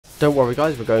Don't worry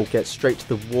guys, we're going to get straight to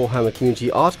the Warhammer community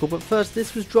article, but first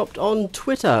this was dropped on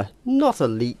Twitter. Not a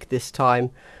leak this time,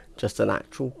 just an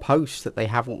actual post that they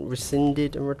haven't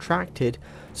rescinded and retracted.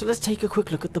 So let's take a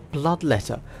quick look at the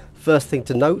Bloodletter. First thing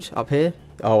to note up here,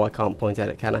 oh I can't point at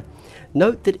it can I?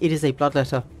 Note that it is a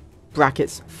Bloodletter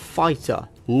brackets fighter,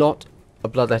 not a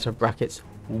Bloodletter brackets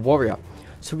warrior.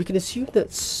 So we can assume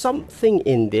that something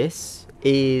in this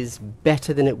is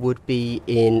better than it would be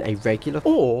in a regular,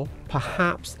 or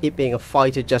perhaps it being a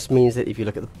fighter just means that if you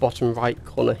look at the bottom right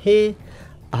corner here,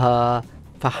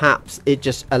 perhaps it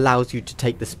just allows you to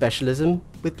take the specialism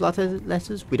with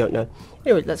Bloodletters. We don't know.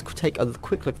 Anyway, let's take a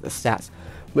quick look at the stats.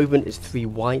 Movement is 3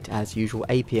 white as usual,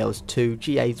 APL is 2,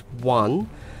 GA is 1.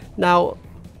 Now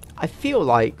I feel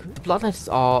like the Bloodletters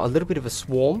are a little bit of a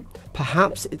swarm.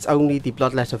 Perhaps it's only the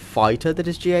Bloodletter fighter that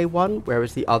is GA1,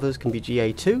 whereas the others can be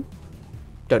GA2.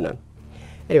 Don't know.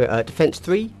 Anyway, defense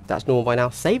 3, that's normal by now.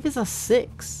 Save is a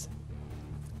 6.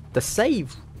 The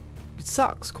save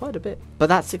sucks quite a bit, but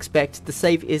that's expected. The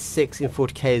save is 6 in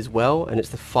 40k as well, and it's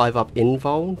the 5 up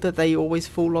invuln that they always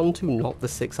fall onto, not the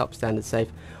 6 up standard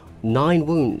save. 9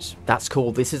 wounds, that's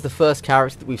cool. This is the first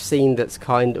character that we've seen that's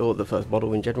or the first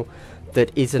model in general,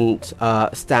 that isn't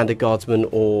standard guardsman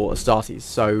or Astartes,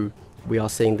 so we are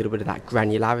seeing a little bit of that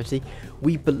granularity.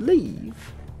 We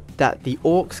believe that the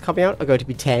orcs coming out are going to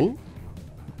be 10,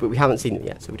 but we haven't seen them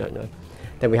yet, so we don't know.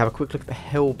 Then we have a quick look at the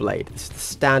Hellblade. This is the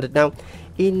standard. Now,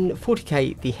 in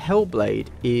 40k, the Hellblade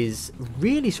is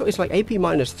really short. It's like AP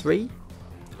 -3,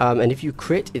 and if you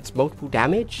crit, it's multiple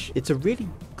damage. It's a really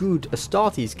good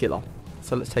Astartes killer.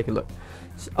 So let's take a look.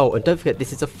 Oh, and don't forget,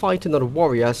 this is a fighter, not a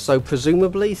warrior, so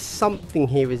presumably something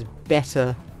here is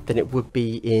better than it would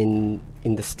be in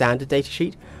the standard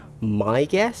datasheet. My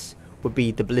guess would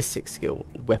be the ballistic skill,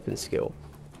 weapon skill.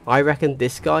 I reckon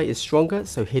this guy is stronger,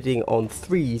 so hitting on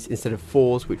 3s instead of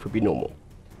 4s, which would be normal.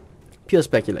 Pure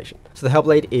speculation. So the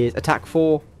Hellblade is attack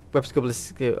 4, weapon skill,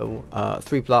 ballistic skill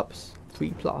 3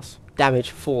 plus,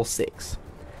 damage 4/6.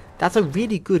 That's a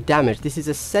really good damage. This is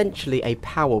essentially a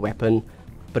power weapon,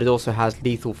 but it also has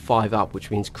lethal 5 up, which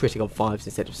means critting on 5s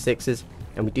instead of 6s.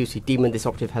 And we do see Demon, this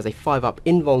operative has a 5 up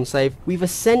invuln save. We've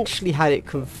essentially had it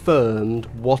confirmed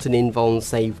what an invuln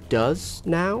save does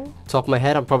now. Top of my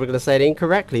head, I'm probably going to say it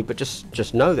incorrectly, but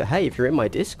just know that, hey, if you're in my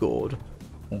Discord,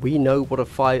 we know what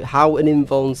how an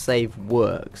invuln save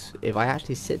works. If I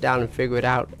actually sit down and figure it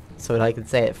out so that I can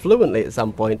say it fluently at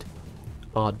some point,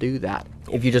 I'll do that.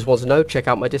 If you just want to know, check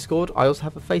out my Discord. I also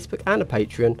have a Facebook and a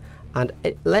Patreon. And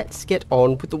let's get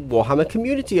on with the Warhammer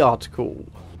community article.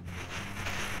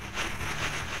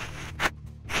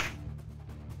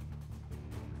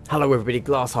 Hello everybody,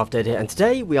 Glass Half Dead here, and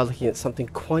today we are looking at something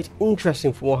quite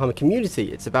interesting for Warhammer community.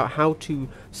 It's about how to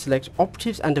select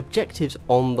operatives and objectives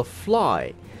on the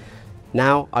fly.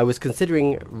 Now, I was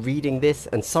considering reading this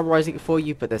and summarizing it for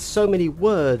you, but there's so many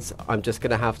words, I'm just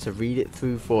going to have to read it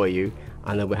through for you,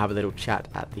 and then we'll have a little chat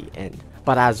at the end.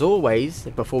 But as always,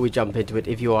 before we jump into it,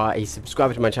 if you are a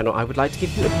subscriber to my channel, I would like to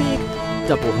give you a big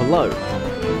double hello.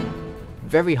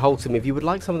 Very wholesome. If you would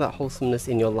like some of that wholesomeness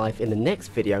in your life in the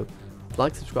next video,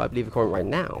 like, subscribe, leave a comment right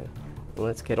now.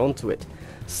 Let's get on to it.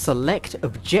 Select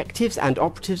objectives and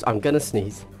operatives. I'm gonna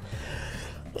sneeze.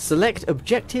 Select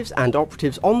objectives and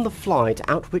operatives on the fly to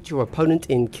outwit your opponent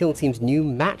in Kill Team's new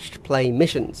matched play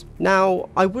missions. Now,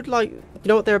 I would like, you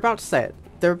know what, they're about to say it.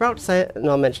 They're about to say it, and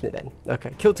I'll mention it then.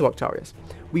 Okay, Kill Team Octarius.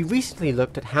 We recently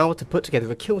looked at how to put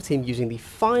together a kill team using the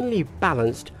finely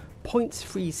balanced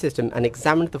points-free system and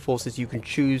examined the forces you can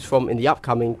choose from in the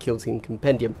upcoming Kill Team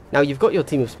Compendium. Now you've got your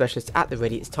team of specialists at the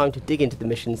ready, it's time to dig into the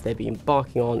missions they'll be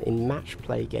embarking on in match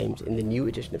play games in the new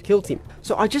edition of Kill Team.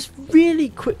 So I just really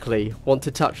quickly want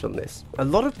to touch on this. A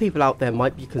lot of people out there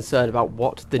might be concerned about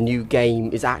what the new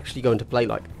game is actually going to play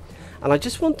like. And I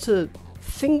just want to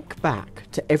think back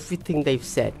to everything they've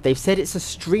said. They've said it's a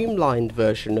streamlined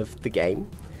version of the game,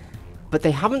 but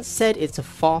they haven't said it's a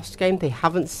fast game, they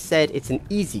haven't said it's an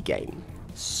easy game.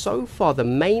 So far, the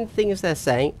main things they're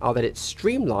saying are that it's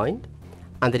streamlined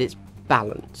and that it's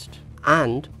balanced.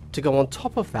 And to go on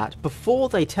top of that, before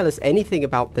they tell us anything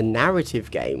about the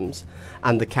narrative games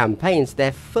and the campaigns,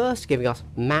 they're first giving us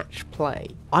match play.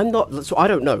 I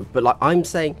don't know, but like I'm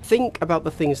saying, think about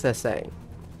the things they're saying.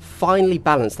 Finely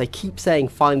balanced, they keep saying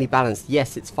finely balanced.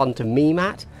 Yes, it's fun to meme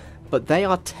at, but they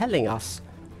are telling us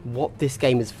what this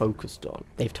game is focused on.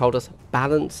 They've told us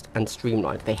balanced and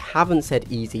streamlined. They haven't said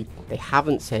easy, they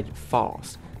haven't said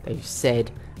fast. They've said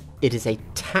it is a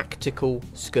tactical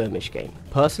skirmish game.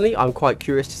 Personally, I'm quite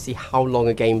curious to see how long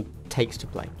a game takes to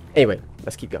play. Anyway,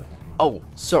 let's keep going. Oh,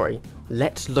 sorry.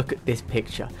 let's look at this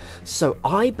picture. So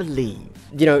I believe,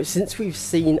 you know, since we've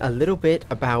seen a little bit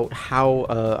about how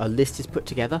a list is put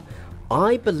together,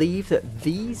 I believe that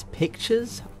these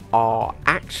pictures are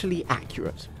actually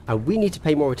accurate, and we need to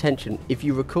pay more attention. If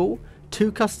you recall,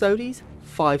 2 Custodies,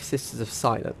 5 Sisters of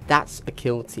Silence. That's a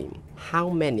kill team. How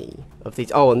many of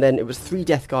these? Oh, and then it was 3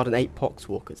 Death Guard and 8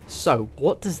 Poxwalkers. So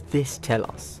what does this tell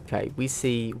us? Okay, we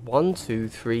see 1, 2,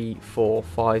 3, 4,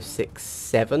 5, 6,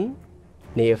 7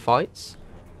 neophytes.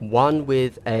 One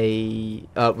with a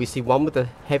we see one with a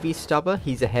heavy stubber,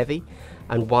 he's a heavy,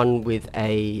 and one with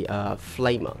a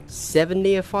flamer. 7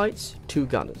 neophytes, 2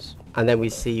 gunners. And then we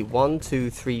see 1, 2,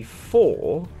 3,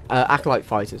 4 acolyte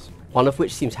fighters, one of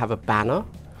which seems to have a banner,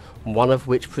 one of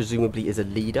which presumably is a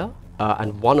leader,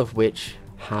 and one of which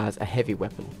has a heavy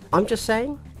weapon. I'm just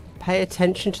saying, pay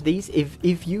attention to these.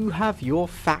 If you have your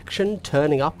faction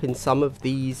turning up in some of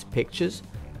these pictures,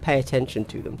 pay attention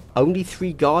to them. Only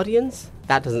 3 Guardians?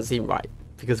 That doesn't seem right,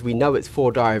 because we know it's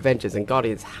 4 Dire Avengers, and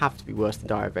Guardians have to be worse than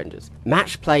Dire Avengers.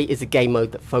 Match play is a game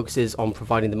mode that focuses on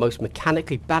providing the most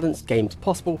mechanically balanced games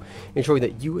possible, ensuring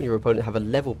that you and your opponent have a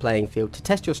level playing field to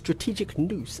test your strategic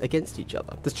nous against each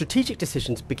other. The strategic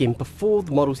decisions begin before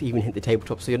the models even hit the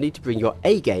tabletop, so you'll need to bring your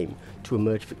A game to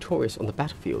emerge victorious on the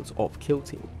battlefields of Kill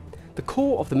Team. The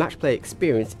core of the match play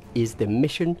experience is the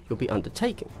mission you'll be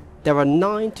undertaking. There are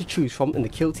 9 to choose from in the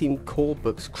Kill Team Core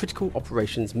Book's Critical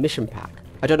Operations Mission Pack.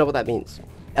 I don't know what that means.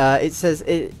 It says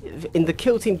in the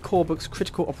Kill Team Core Book's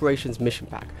Critical Operations Mission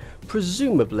Pack.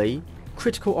 Presumably,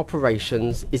 Critical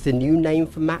Operations is the new name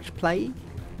for match play,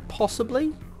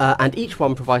 possibly? And each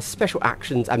one provides special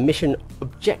actions and mission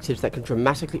objectives that can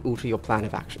dramatically alter your plan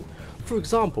of action. For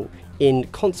example, in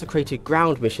Consecrated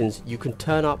Ground missions, you can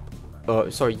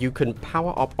you can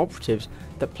power up operatives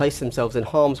that place themselves in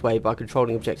harm's way by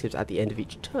controlling objectives at the end of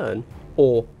each turn,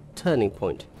 or turning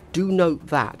point. Do note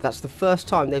that. That's the first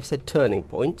time they've said turning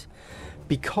point.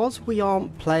 Because we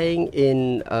aren't playing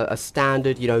in a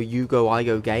standard, you know, you go, I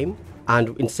go game,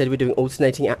 and instead we're doing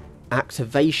alternating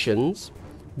activations,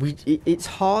 it's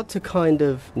hard to kind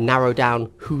of narrow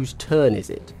down whose turn is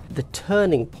it. The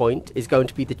turning point is going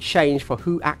to be the change for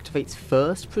who activates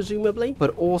first, presumably,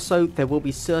 but also there will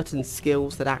be certain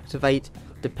skills that activate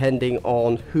depending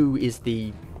on who is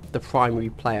the primary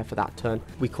player for that turn.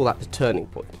 We call that the turning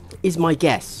point, is my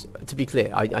guess. To be clear,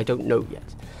 I don't know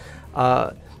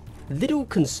yet. Little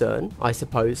concern, I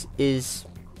suppose, is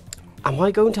am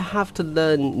I going to have to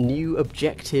learn new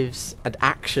objectives and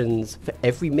actions for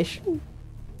every mission?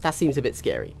 That seems a bit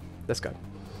scary. Let's go.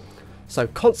 So,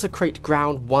 Consecrate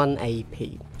Ground 1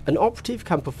 AP. An operative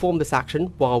can perform this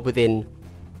action while within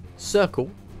circle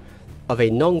of a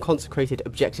non-consecrated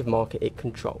objective marker it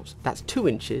controls. That's 2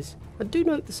 inches. And do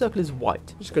note the circle is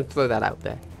white. I'm just going to throw that out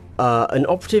there. An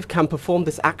operative can perform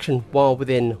this action while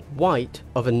within white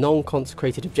of a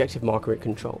non-consecrated objective marker it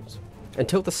controls.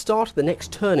 Until the start of the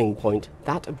next turning point,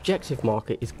 that objective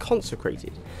marker is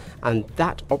consecrated, and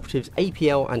that operative's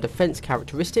APL and defense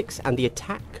characteristics and the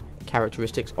attack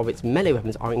characteristics of its melee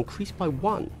weapons are increased by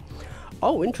 1.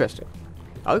 Oh, interesting.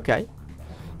 Okay.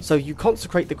 So you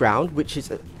consecrate the ground, which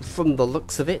is, from the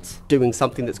looks of it, doing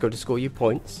something that's going to score you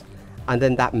points, and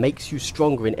then that makes you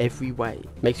stronger in every way.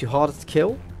 Makes you harder to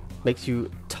kill, makes you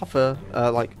tougher,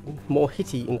 like more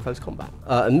hitty in close combat.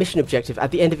 A mission objective: at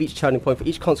the end of each turning point for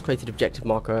each consecrated objective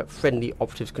marker friendly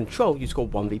operatives control, you score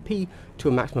 1 VP to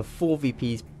a maximum of 4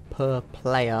 VPs per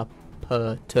player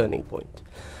per turning point.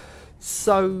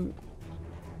 So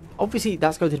obviously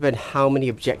that's going to depend how many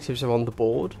objectives are on the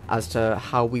board as to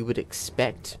how we would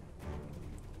expect,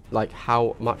 like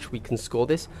how much we can score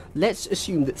this. Let's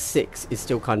assume that 6 is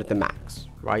still kind of the max,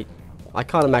 right? I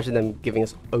can't imagine them giving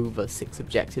us over 6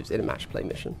 objectives in a match play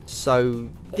mission. So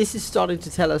this is starting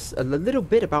to tell us a little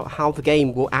bit about how the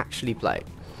game will actually play.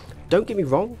 Don't get me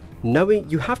wrong,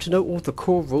 you have to know all the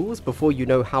core rules before you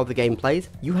know how the game plays.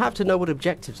 You have to know what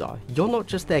objectives are. You're not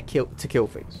just there to kill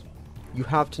things. You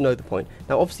have to know the point.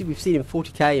 Now obviously we've seen in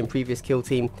 40k and previous Kill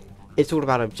Team, it's all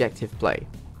about objective play.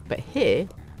 But here,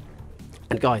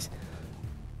 and guys,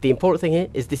 the important thing here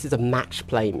is this is a match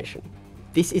play mission.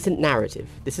 This isn't narrative,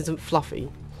 this isn't fluffy.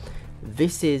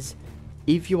 This is,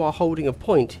 if you are holding a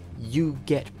point, you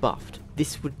get buffed.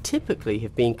 This would typically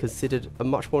have been considered a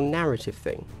much more narrative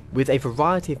thing. With a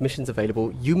variety of missions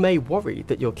available, you may worry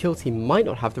that your kill team might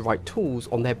not have the right tools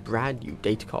on their brand new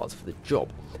data cards for the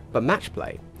job, but match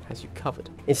play has you covered.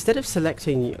 Instead of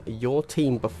selecting your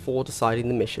team before deciding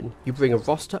the mission, you bring a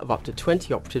roster of up to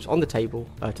 20 operatives on the table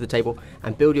to the table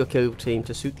and build your kill team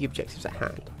to suit the objectives at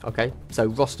hand. Okay, so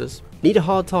rosters. Need a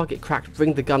hard target cracked,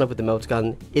 bring the gunner with the melter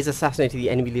gun. Is assassinating the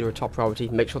enemy leader a top priority?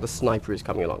 Make sure the sniper is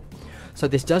coming along. So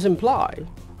this does imply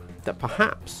that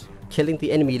perhaps killing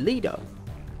the enemy leader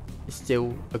is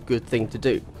still a good thing to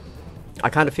do. I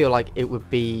kind of feel like it would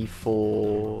be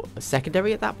for a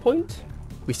secondary at that point.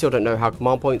 We still don't know how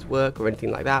command points work or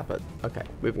anything like that, but okay,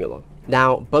 moving along.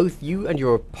 Now, both you and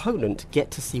your opponent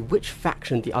get to see which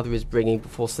faction the other is bringing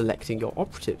before selecting your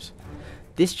operatives.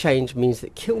 This change means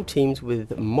that kill teams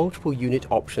with multiple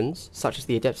unit options, such as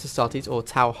the Adeptus Astartes or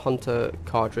Tau Hunter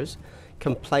cadres,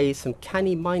 can play some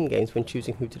canny mind games when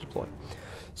choosing who to deploy.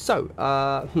 So,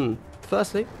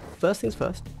 first things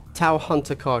first, Tau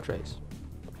Hunter cadres.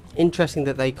 Interesting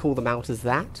that they call them out as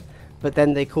that, but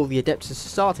then they call the Adeptus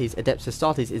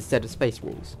Astartes instead of Space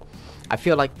Marines. I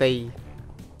feel like they...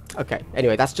 Okay,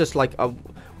 anyway, that's just like...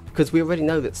 because we already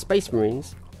know that Space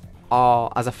Marines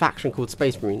are, as a faction called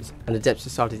Space Marines, and Adeptus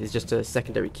Astartes is just a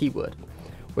secondary keyword.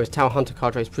 Whereas Tau Hunter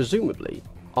cadres presumably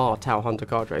are Tau Hunter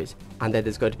cadres, and then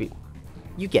there's going to be...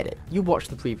 You get it. You watched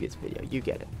the previous video, you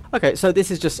get it. Okay, so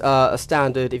this is just a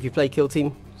standard, if you play kill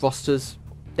team, rosters,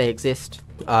 they exist.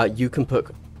 You can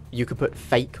put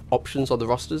fake options on the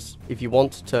rosters if you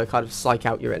want to kind of psych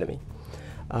out your enemy.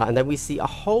 And then we see a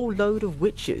whole load of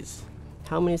witches.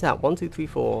 How many is that? 1, 2, 3,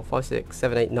 4, 5, 6,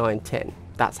 7, 8, 9, 10.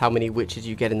 That's how many witches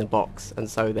you get in the box, and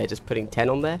so they're just putting 10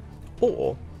 on there.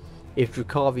 Or, if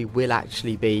Drukavi will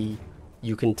actually be,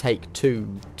 you can take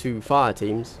two fire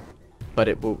teams, but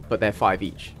they're 5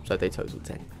 each, so they total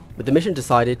 10. With the mission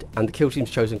decided, and the kill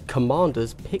team's chosen,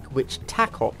 commanders pick which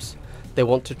TAC ops they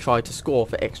want to try to score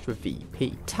for extra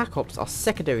VP. TAC ops are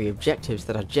secondary objectives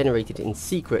that are generated in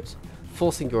secret,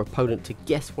 forcing your opponent to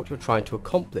guess what you're trying to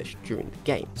accomplish during the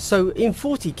game. So in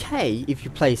 40k, if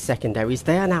you play secondaries,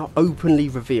 they are now openly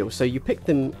revealed. So you pick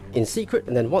them in secret,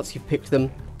 and then once you've picked them,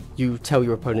 you tell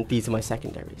your opponent, these are my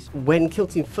secondaries. When Kill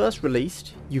Team first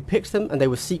released, you picked them and they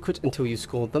were secret until you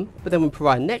scored them. But then when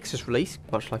Pariah Nexus released,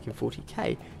 much like in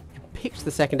 40k, you picked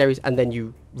the secondaries and then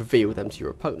you reveal them to your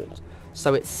opponent.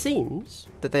 So it seems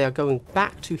that they are going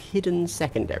back to hidden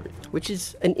secondaries, which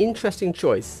is an interesting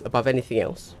choice above anything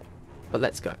else. But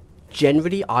let's go.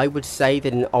 Generally, I would say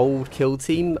that in old Kill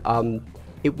Team,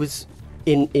 it was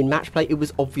in match play, it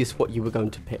was obvious what you were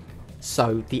going to pick.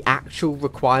 So the actual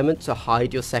requirement to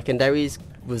hide your secondaries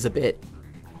was a bit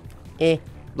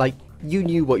like you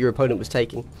knew what your opponent was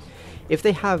taking. If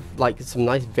they have like some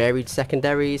nice varied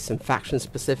secondaries, some faction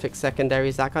specific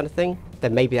secondaries, that kind of thing,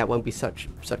 then maybe that won't be such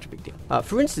a big deal.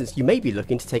 For instance, you may be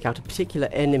looking to take out a particular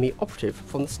enemy operative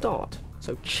from the start.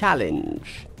 So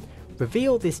challenge.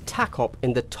 Reveal this TAC op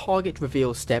in the target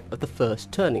reveal step of the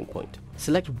first turning point.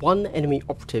 Select one enemy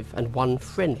operative and one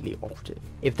friendly operative.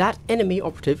 If that enemy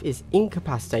operative is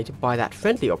incapacitated by that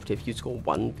friendly operative, you score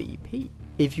 1 VP.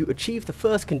 If you achieve the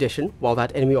first condition while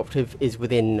that enemy operative is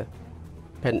within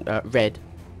red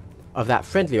of that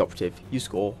friendly operative, you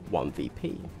score 1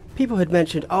 VP. People had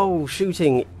mentioned, oh,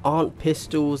 shooting aren't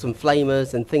pistols and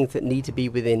flamers and things that need to be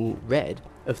within red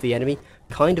of the enemy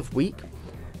kind of weak,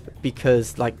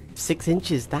 because like 6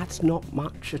 inches, that's not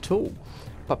much at all.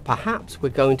 But perhaps we're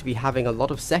going to be having a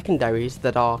lot of secondaries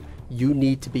that are, you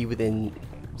need to be within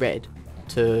red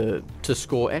to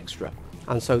score extra.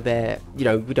 And so they're, you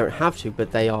know, we don't have to,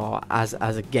 but they are, as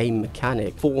a game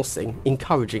mechanic,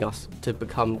 encouraging us to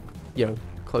become, you know,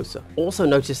 closer. Also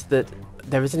notice that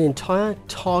there is an entire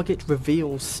target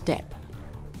reveal step.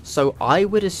 So I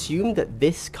would assume that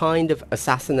this kind of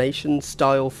assassination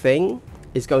style thing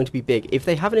is going to be big. If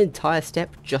they have an entire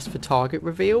step just for target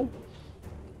reveal,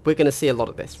 we're going to see a lot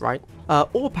of this, right?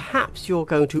 Or perhaps you're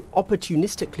going to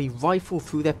opportunistically rifle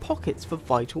through their pockets for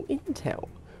vital intel.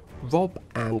 Rob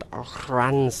and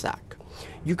ransack.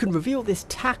 You can reveal this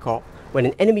TAC op when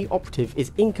an enemy operative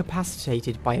is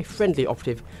incapacitated by a friendly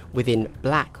operative within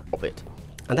black of it,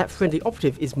 and that friendly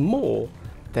operative is more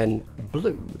than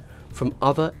blue from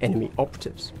other enemy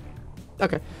operatives.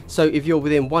 Okay, so if you're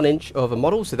within 1 inch of a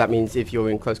model, so that means if you're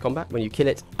in close combat, when you kill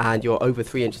it and you're over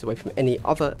 3 inches away from any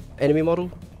other enemy model,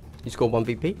 you score 1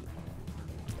 VP.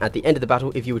 At the end of the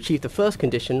battle, if you achieve the first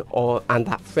condition and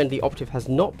that friendly operative has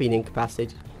not been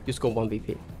incapacitated, you score 1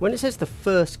 VP. When it says the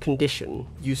first condition,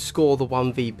 you score the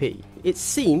 1 VP. It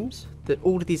seems that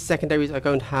all of these secondaries are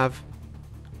going to have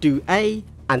do A,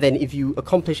 and then if you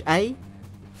accomplish A,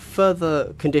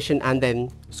 further condition, and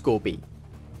then score B.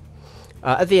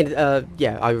 At the end,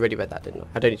 yeah, I already read that, didn't I?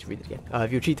 I don't need to read it again.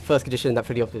 If you achieve the first condition, that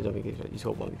friendly operative, you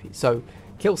score 1 VP. So,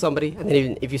 kill somebody, and then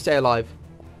even if you stay alive,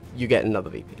 you get another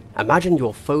VP. Imagine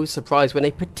your foe's surprise when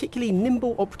a particularly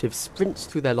nimble operative sprints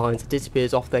through their lines and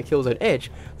disappears off their kill zone edge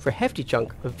for a hefty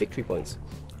chunk of victory points.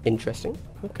 Interesting.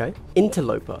 Okay.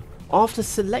 Interloper. After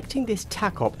selecting this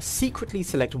TAC op, secretly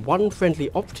select one friendly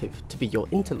operative to be your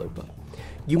interloper.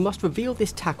 You must reveal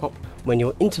this TAC op when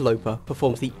your interloper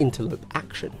performs the interlope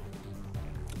action.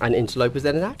 And interlopers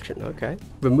then in action, okay.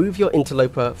 Remove your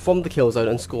interloper from the kill zone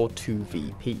and score 2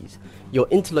 VPs. Your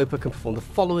interloper can perform the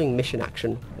following mission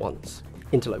action once.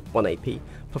 Interlope 1 AP.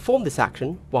 Perform this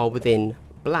action while within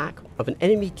black of an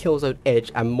enemy kill zone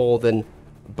edge and more than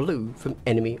blue from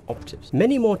enemy operatives.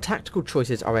 Many more tactical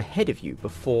choices are ahead of you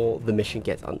before the mission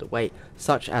gets underway,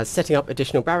 such as setting up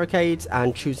additional barricades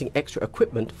and choosing extra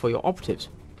equipment for your operatives.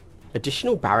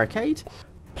 Additional barricades?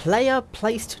 Player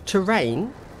placed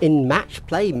terrain in match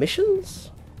play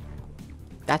missions?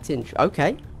 That's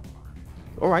okay.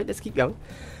 Alright, let's keep going.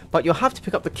 But you'll have to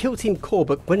pick up the Kill Team core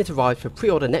book when it arrives for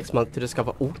pre-order next month to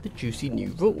discover all the juicy new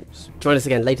rules. Join us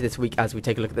again later this week as we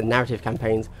take a look at the narrative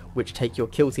campaigns, which take your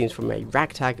kill teams from a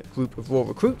ragtag group of raw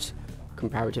recruits,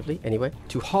 comparatively anyway,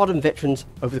 to hardened veterans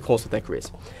over the course of their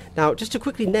careers. Now, just to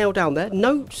quickly nail down there,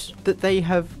 note that they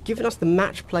have given us the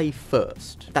match play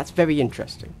first. That's very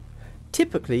interesting.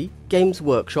 Typically, Games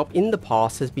Workshop in the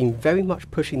past has been very much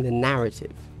pushing the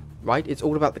narrative, right? It's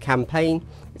all about the campaign,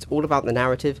 it's all about the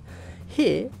narrative.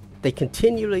 Here, they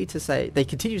continue to say,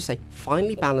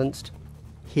 finely balanced,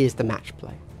 here's the match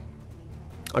play.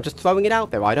 I'm just throwing it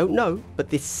out there, I don't know, but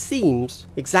this seems,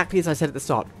 exactly as I said at the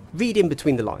start, read in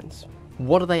between the lines.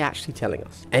 What are they actually telling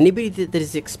us? Anybody that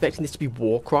is expecting this to be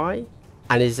Warcry,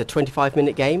 and is a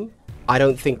 25-minute game, I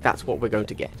don't think that's what we're going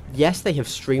to get. Yes, they have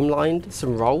streamlined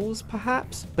some roles,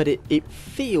 perhaps, but it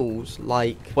feels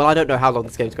like, well, I don't know how long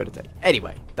this game's going to take.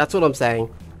 Anyway, that's all I'm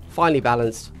saying. Finely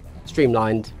balanced,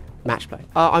 streamlined, match play.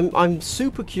 I'm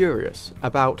super curious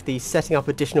about the setting up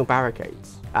additional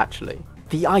barricades, actually.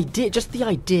 The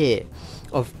idea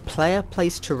of player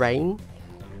placed terrain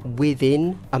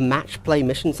within a match play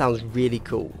mission sounds really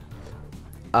cool.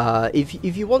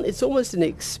 If you want, it's almost an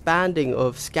expanding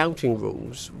of scouting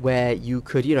rules where you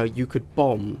could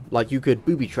bomb, like you could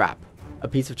booby trap a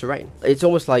piece of terrain. It's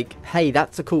almost like, hey,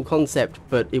 that's a cool concept,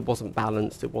 but it wasn't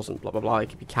balanced, it wasn't blah blah blah, it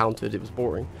could be countered, it was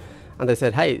boring. And they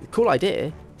said, hey, cool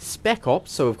idea, Spec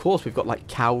Ops, so of course we've got like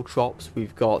caltrops,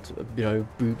 we've got,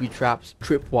 booby traps,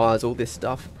 tripwires, all this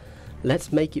stuff.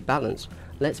 Let's make it balanced.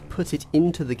 Let's put it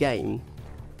into the game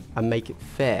and make it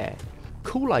fair.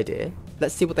 Cool idea.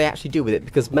 Let's see what they actually do with it,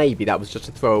 because maybe that was just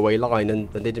a throwaway line and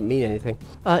they didn't mean anything.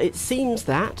 It seems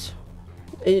that,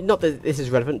 not that this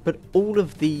is relevant, but all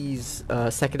of these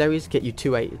secondaries get you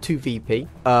 2 VP.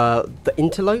 The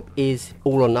interlope is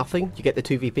all or nothing. You get the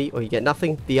 2 VP or you get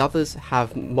nothing. The others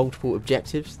have multiple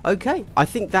objectives. Okay, I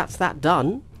think that's that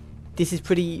done. This is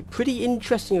pretty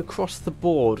interesting across the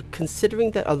board,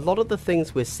 considering that a lot of the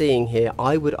things we're seeing here,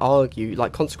 I would argue,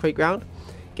 like Consecrate Ground,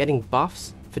 getting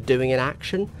buffs for doing an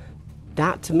action,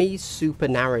 that to me is super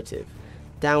narrative.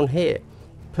 Down here,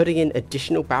 putting in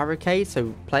additional barricades,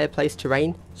 so player placed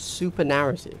terrain, super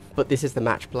narrative. But this is the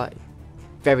match play.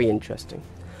 Very interesting.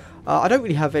 I don't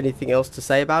really have anything else to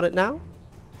say about it now.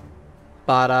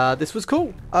 But this was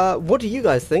cool. What do you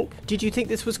guys think? Did you think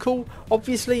this was cool?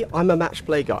 Obviously, I'm a match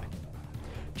play guy.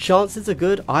 Chances are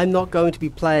good I'm not going to be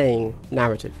playing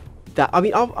narrative.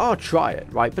 I'll try it,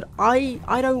 right? But I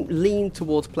don't lean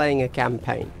towards playing a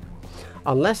campaign.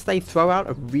 Unless they throw out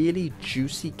a really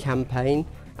juicy campaign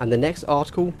and the next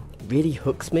article really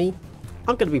hooks me,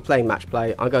 I'm going to be playing match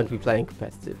play, I'm going to be playing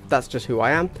competitive. That's just who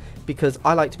I am, because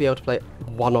I like to be able to play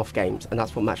one-off games, and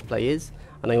that's what match play is.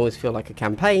 And I always feel like a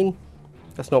campaign,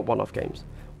 that's not one-off games.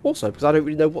 Also, because I don't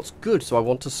really know what's good, so I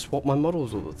want to swap my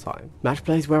models all the time. Match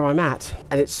play is where I'm at,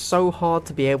 and it's so hard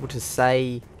to be able to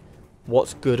say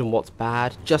what's good and what's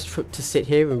bad, just to sit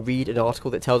here and read an article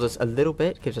that tells us a little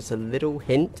bit, gives us a little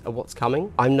hint of what's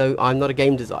coming. I'm not a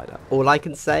game designer. All I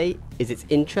can say is it's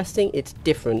interesting, it's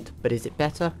different, but is it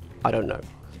better? I don't know.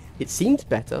 It seems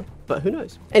better, but who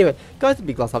knows? Anyway, guys, the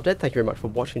Big Glass Update, thank you very much for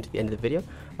watching to the end of the video.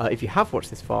 If you have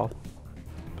watched this far,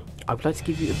 I would like to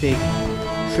give you a big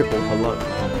triple hello.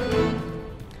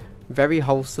 Very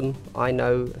wholesome, I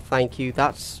know, thank you.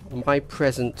 That's my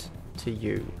present to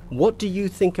you. What do you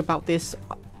think about this?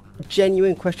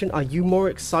 Genuine question. Are you more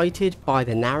excited by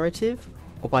the narrative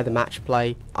or by the match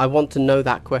play? I want to know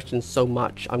that question so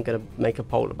much. I'm going to make a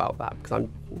poll about that, because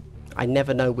I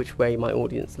never know which way my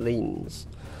audience leans.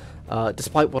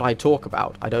 Despite what I talk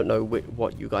about, I don't know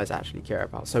what you guys actually care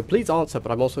about. So please answer,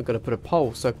 but I'm also going to put a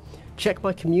poll. So check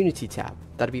my community tab.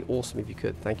 That'd be awesome if you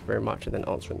could. Thank you very much. And then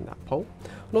answering that poll.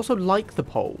 And also like the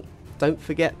poll. Don't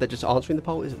forget that just answering the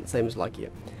poll isn't the same as liking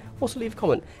it. Also leave a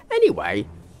comment. Anyway,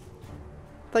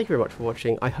 thank you very much for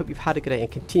watching. I hope you've had a good day and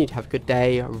continue to have a good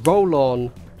day. Roll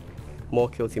on. More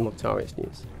Kill Team Octarius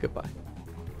news. Goodbye.